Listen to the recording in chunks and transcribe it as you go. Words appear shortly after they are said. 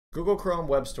Google Chrome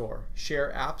Web Store,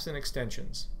 share apps and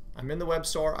extensions. I'm in the web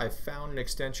store. I've found an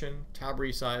extension, tab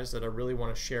resize, that I really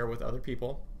want to share with other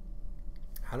people.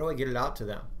 How do I get it out to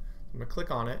them? I'm going to click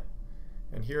on it,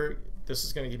 and here this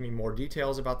is going to give me more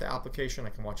details about the application. I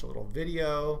can watch a little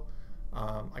video,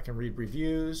 I can read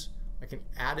reviews, I can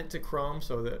add it to Chrome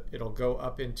so that it'll go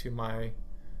up into my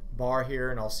bar here,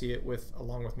 and I'll see it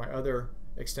along with my other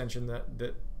extension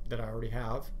that I already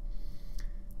have.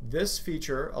 This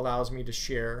feature allows me to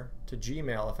share to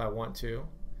Gmail if I want to,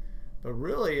 but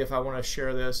really if I want to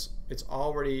share this, it's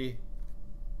already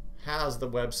has the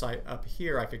website up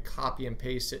here. I could copy and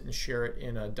paste it and share it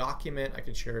in a document. I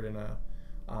can share it in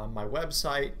my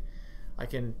website. I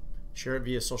can share it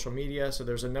via social media. So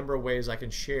there's a number of ways I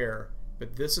can share,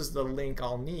 but this is the link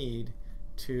I'll need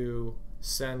to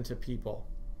send to people.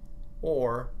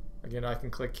 Or again, I can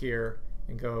click here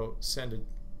and go send it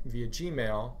via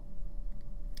Gmail,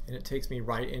 and it takes me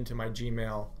right into my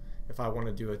Gmail if I want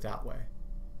to do it that way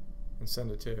and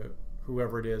send it to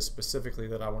whoever it is specifically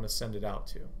that I want to send it out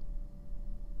to.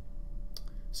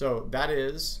 So that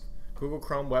is Google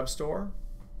Chrome Web Store,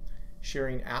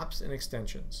 sharing apps and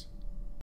extensions.